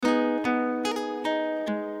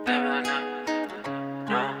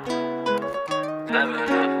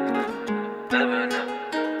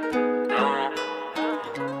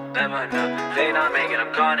Saying I'm making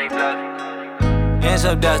them call, they bluff. Hands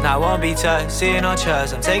up dust, now I won't be touched. Seeing no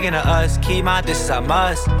trust, I'm taking to us. Keep my distance, I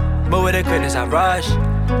must. Move with the quickness, I rush.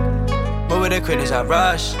 Move with the quickness, I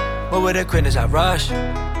rush. Move with the quickness, I rush.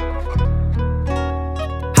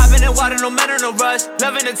 Hopping in water, no matter, no rush.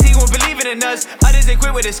 Loving the team, won't believe it in us. Others, they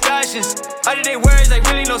quit with discussions. Others, they words, like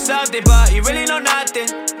really know something, but you really know nothing.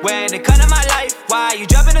 When it come to my life, why you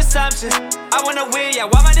dropping assumptions? I wanna win, yeah,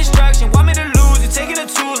 why my destruction? Want me to lose, you taking the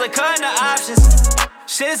tools, like cutting the options.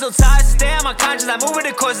 Shit is so toxic, stay on my conscience. I move with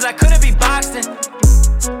the courses, I couldn't be boxed in.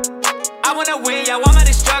 I wanna win, yeah, want my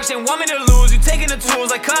destruction. Want me to lose, you taking the tools,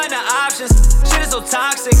 like cutting the options. Shit is so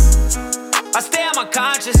toxic, I stay on my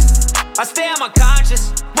conscience. I stay on my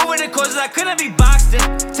conscience. Move with the courses, I couldn't be boxed in.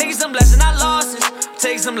 Taking some lessons, not losses.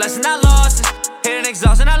 Taking some lessons, not losses. Hitting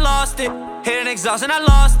exhaustion, I lost it. Hitting exhaustion, I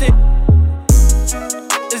lost it.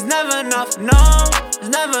 It's never enough, no. It's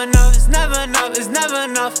never enough, it's never enough, it's never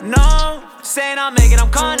enough, no. Saying I'm making, I'm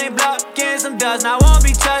calling they bluff. Getting some dust, now I won't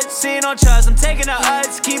be touched. Seeing no trust, I'm taking the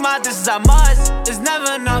odds. Keep my distance, I must. It's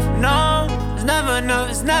never enough, no. It's never enough,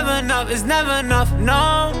 it's never enough, it's never enough,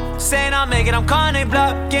 no. Saying I'm making, I'm calling they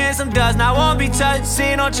bluff. Getting some dust, now I won't be touched.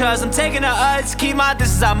 Seeing no trust, I'm taking the odds. Keep my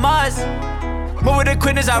distance, I must. Move with the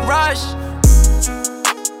quickness, I rush.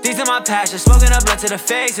 These are my passions, smoking up blood to the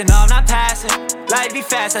face, and no, I'm not passing. Life be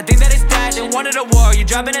fast, I think that it's dashing. Wanted a war, you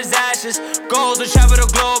dropping his ashes. Goals to travel the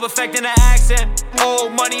globe, affecting the accent.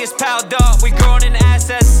 Old money is piled up, we growing in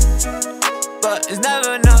assets. But it's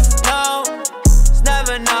never enough, no. It's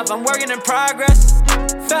never enough, I'm working in progress.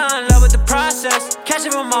 Fell in love with the process.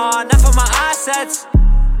 Catching them all, not for my assets.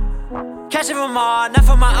 Catching them all, not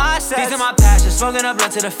for my assets. These are my passions, smoking up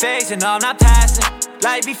blood to the face, and no, I'm not passing.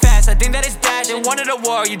 Life be fast, I think that it's dashing. Wanted a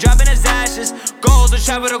war, you dropping his ashes. Goals to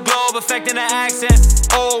travel the globe, affecting the accent.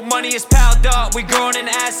 Old money is piled up, we growing in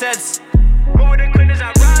assets. Move with the quickness, I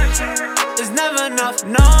rush. It's never enough,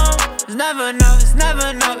 no. It's never enough, it's never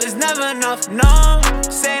enough, it's never enough, no.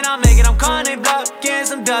 Saying I'm making, I'm calling they bluff. Getting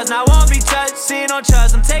some dust, now I won't be touched. Seeing no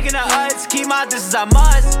trust, I'm taking the odds. Keep my distance, I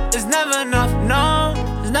must. It's never enough, no.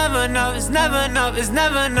 It's never enough, it's never enough, it's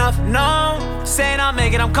never enough, no. Saying I'm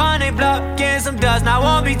making, I'm calling they bluff. Getting some dust, now I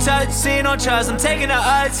won't be touched. Seeing no trust, I'm taking the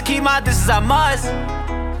odds. Keep my distance, I must.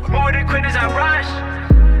 Move with the quickness, I rush.